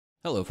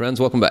Hello friends,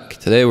 welcome back.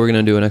 Today we're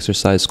going to do an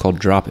exercise called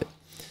drop it.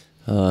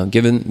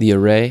 Given the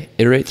array,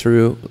 iterate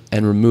through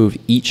and remove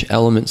each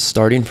element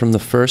starting from the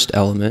first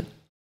element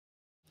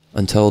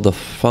until the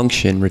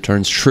function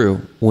returns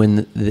true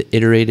when the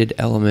iterated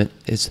element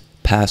is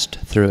passed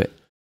through it.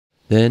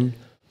 Then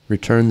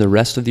return the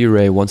rest of the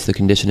array once the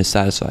condition is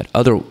satisfied.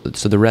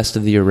 So the rest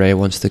of the array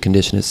once the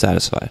condition is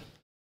satisfied.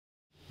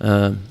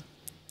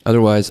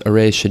 Otherwise,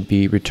 array should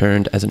be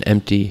returned as an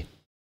empty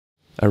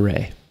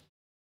array.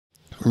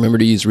 Remember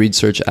to use read,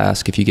 search,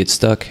 ask if you get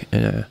stuck.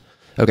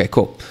 Okay,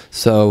 cool.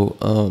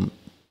 So,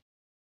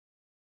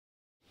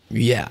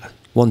 yeah.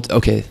 1,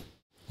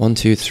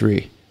 2,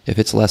 3. If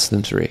it's less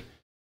than 3.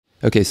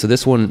 Okay, so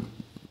this wouldn't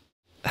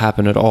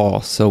happen at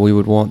all. So we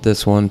would want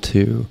this one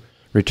to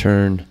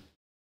return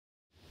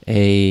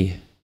this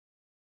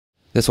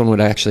one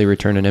would actually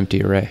return an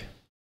empty array.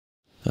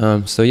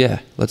 So yeah,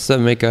 let's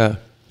make a,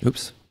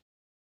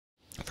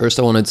 First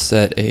I wanted to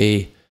set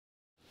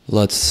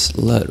let's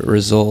let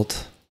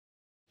result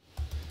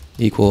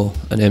equal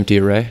an empty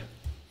array,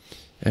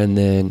 and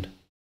then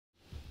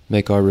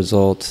make our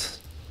result,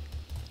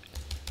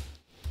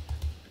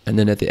 and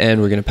then at the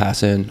end we're going to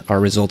pass in our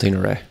resulting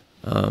array.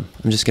 I'm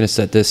just going to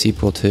set this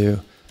equal to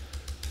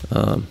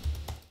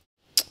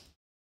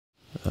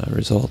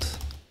result.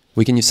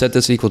 We can set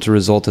this equal to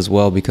result as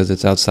well because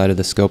it's outside of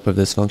the scope of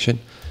this function,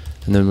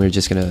 and then we're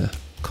just going to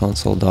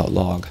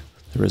console.log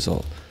the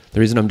result. The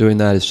reason I'm doing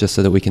that is just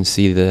so that we can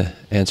see the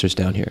answers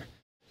down here.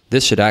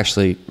 This should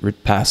actually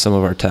pass some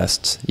of our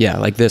tests. Yeah,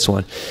 like this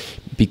one.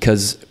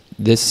 Because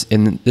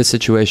in this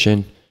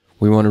situation,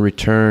 we want to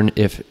return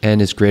if n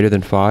is greater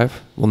than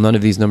 5. Well, none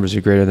of these numbers are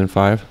greater than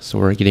 5, so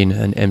we're getting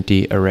an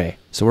empty array.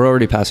 So we're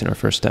already passing our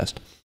first test.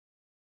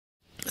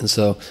 And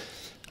so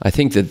I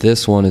think that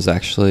this one is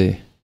actually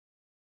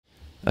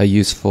a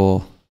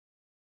useful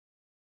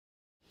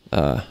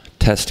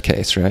test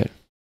case, right?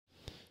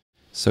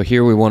 So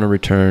here we want to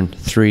return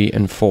 3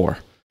 and 4.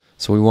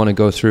 So we want to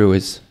go through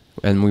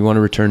and we want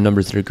to return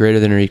numbers that are greater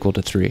than or equal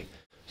to 3.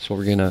 So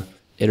we're going to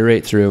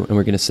iterate through, and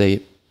we're going to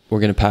say,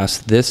 we're going to pass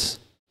this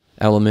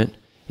element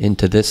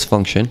into this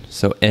function.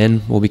 So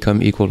n will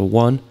become equal to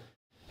 1,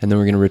 and then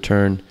we're going to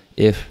return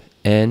if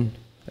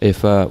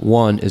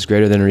 1 is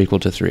greater than or equal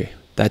to 3.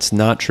 That's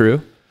not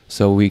true,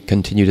 so we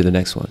continue to the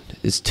next one.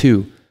 Is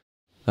 2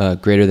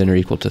 greater than or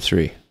equal to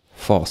 3?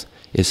 False.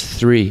 Is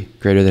 3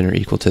 greater than or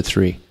equal to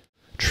 3?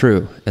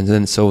 True. And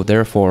then so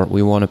therefore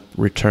we want to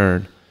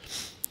return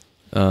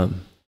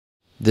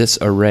this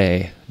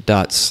array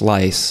dot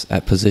slice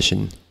at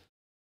position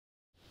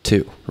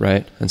 2,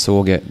 right? And so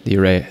we'll get the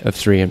array of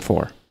 3 and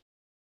 4.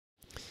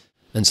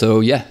 And so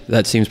yeah,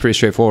 that seems pretty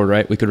straightforward,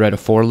 right? We could write a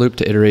for loop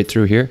to iterate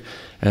through here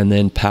and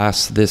then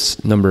pass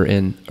this number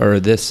in, or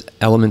this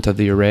element of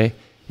the array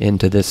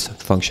into this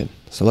function.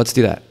 So let's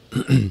do that.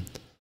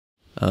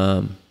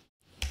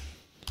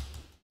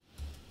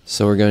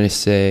 So we're going to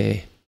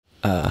say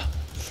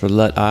for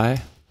let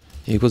I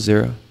equals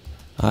 0,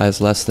 I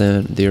is less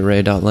than the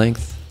array dot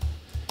length,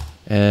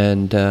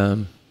 and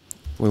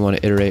we want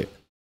to iterate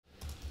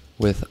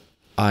with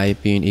I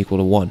being equal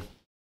to 1.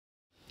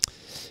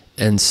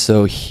 And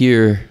so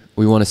here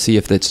we want to see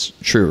if that's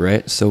true,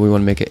 right? So we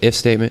want to make an if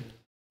statement.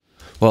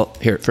 Well,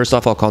 here, first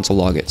off, I'll console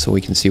log it so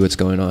we can see what's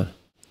going on.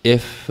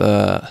 If we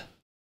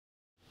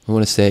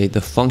want to say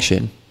the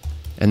function,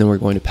 and then we're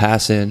going to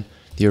pass in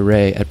the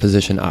array at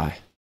position I,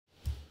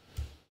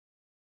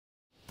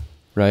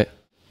 right?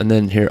 And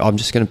then here, I'm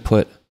just going to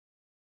put,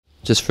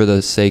 just for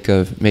the sake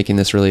of making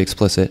this really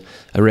explicit,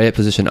 array at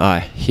position I.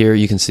 Here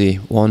you can see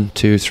 1,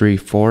 2, 3,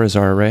 4 is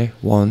our array.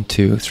 1,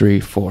 2, 3,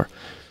 4.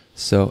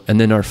 So, and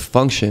then our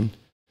function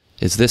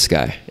is this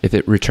guy. If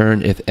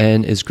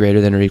n is greater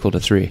than or equal to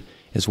 3.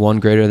 Is 1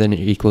 greater than or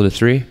equal to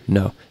 3?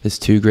 No. Is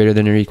 2 greater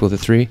than or equal to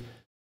 3?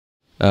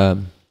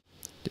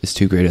 Is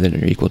 2 greater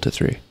than or equal to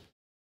 3?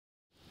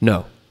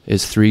 No.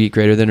 Is 3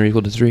 greater than or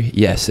equal to 3?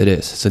 Yes, it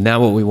is. So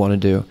now what we want to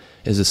do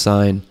is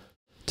assign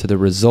to the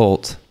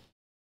result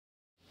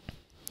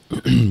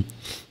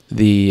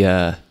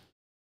the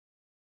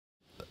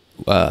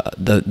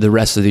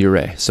rest of the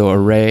array. So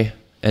array,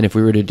 and if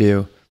we were to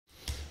do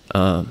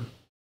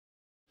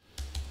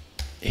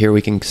here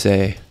we can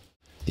say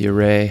the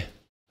array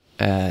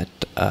at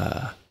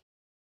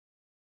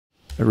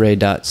array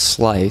dot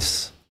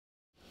slice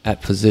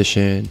at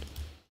position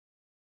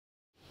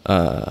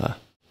I.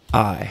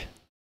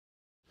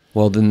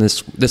 Well, then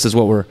this is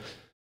what we're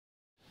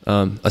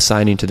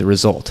assigning to the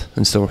result.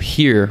 And so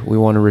here we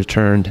want to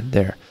return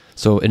there.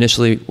 So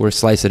initially we're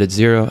slice it at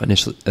 0,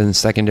 initially and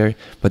secondary,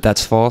 but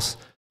that's false.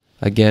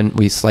 Again,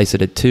 we slice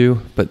it at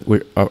 2, but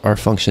our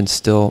function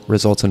still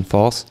results in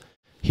false.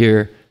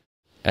 Here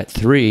at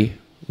 3,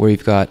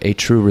 we've got a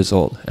true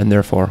result, and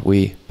therefore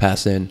we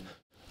pass in,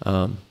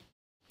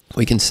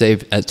 we can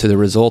save to the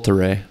result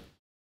array.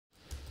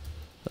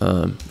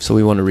 So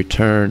we want to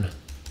return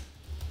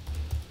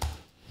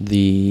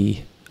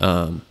the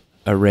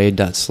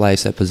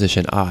array.slice at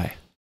position I.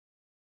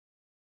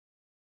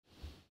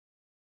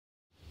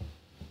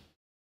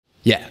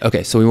 Yeah,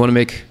 okay, so we want to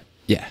make,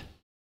 yeah.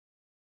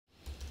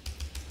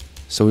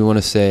 So we want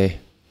to say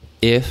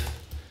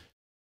if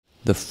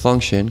the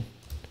function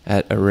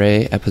at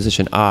array at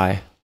position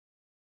I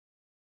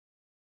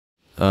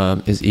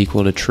is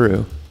equal to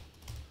true,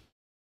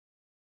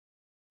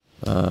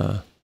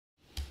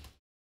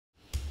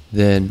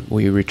 then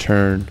we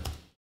return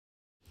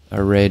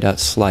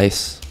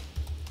array.slice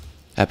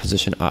at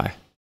position I.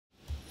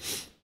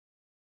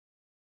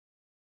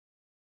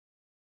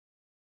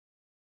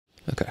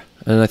 Okay,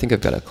 and I think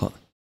I've got a clone.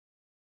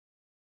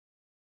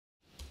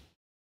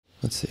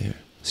 Let's see here.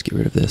 Let's get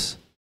rid of this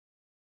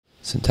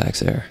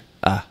syntax error.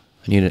 I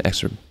need an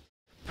extra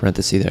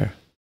parenthesis there.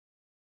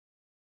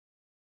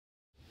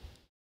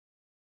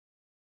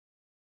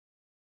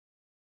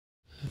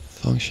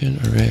 Function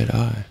array at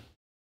I.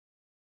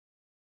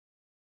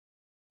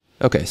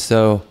 Okay,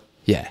 so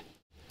yeah,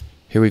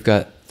 here we've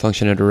got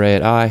function at array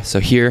at I. So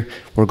here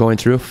we're going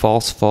through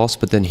false, false,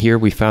 but then here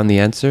we found the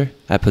answer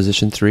at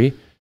position 3.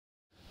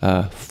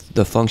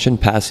 The function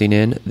passing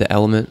in the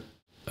element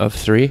of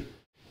 3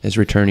 is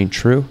returning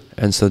true,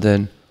 and so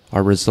then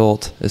our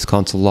result is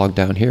console log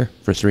down here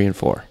for 3 and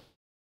 4.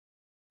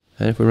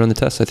 And if we run the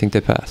test, I think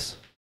they pass.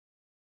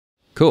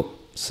 Cool.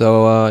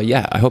 So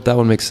yeah, I hope that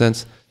one makes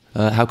sense.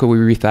 How could we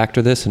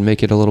refactor this and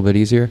make it a little bit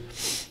easier?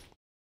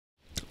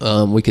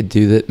 We could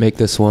do that. Make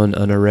this one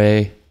an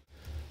array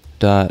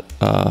dot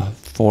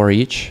for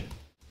each,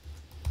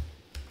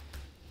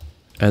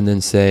 and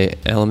then say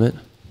element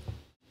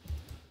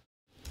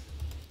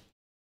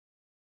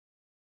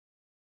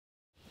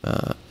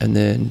and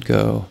then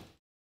go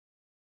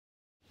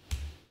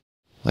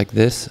like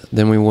this.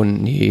 Then we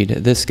wouldn't need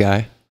this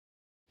guy,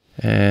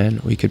 and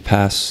we could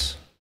pass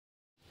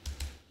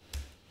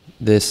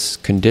this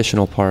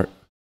conditional part.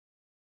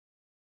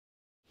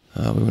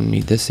 We wouldn't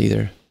need this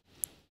either.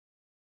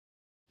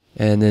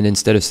 And then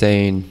instead of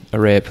saying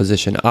array at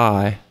position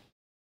I,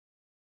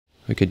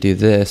 we could do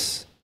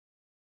this.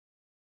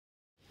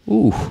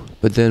 Ooh,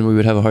 but then we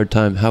would have a hard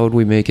time. How would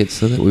we make it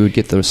so that we would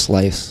get the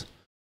slice?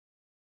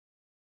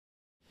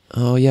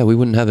 Oh yeah, we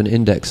wouldn't have an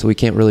index, so we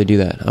can't really do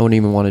that. I wouldn't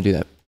even want to do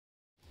that.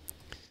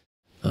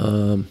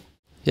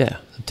 Yeah,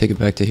 I'll take it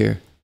back to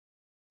here.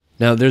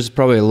 Now there's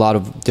probably a lot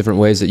of different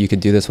ways that you could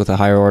do this with a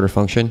higher order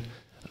function.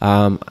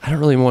 I don't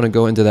really want to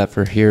go into that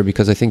for here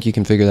because I think you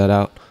can figure that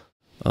out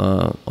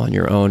on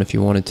your own if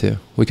you wanted to.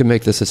 We could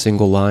make this a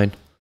single line.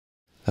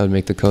 That would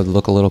make the code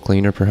look a little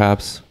cleaner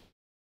perhaps.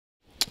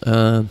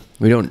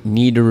 We don't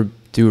need to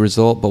do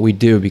result, but we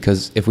do,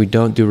 because if we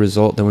don't do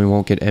result, then we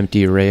won't get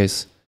empty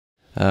arrays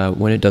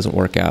when it doesn't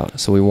work out.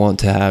 So we want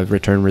to have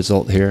return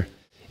result here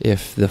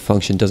if the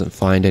function doesn't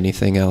find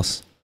anything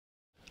else.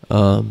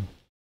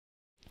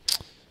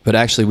 But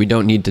actually we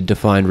don't need to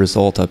define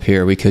result up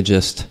here. We could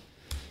just,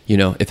 you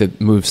know, if it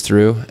moves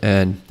through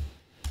and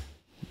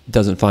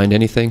doesn't find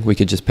anything, we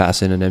could just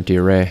pass in an empty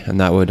array,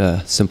 and that would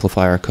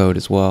simplify our code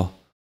as well.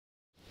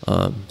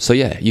 So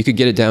yeah, you could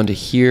get it down to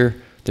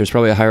here. There's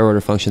probably a higher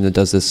order function that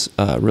does this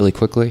really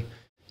quickly.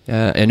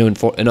 And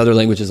in other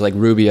languages like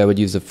Ruby, I would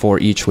use a for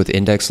each with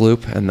index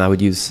loop, and I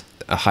would use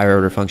a higher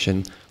order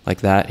function like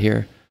that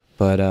here.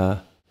 But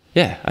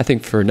yeah, I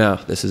think for now,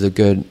 this is a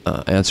good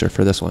answer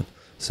for this one.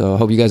 So I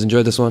hope you guys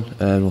enjoyed this one,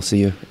 and we'll see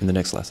you in the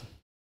next lesson.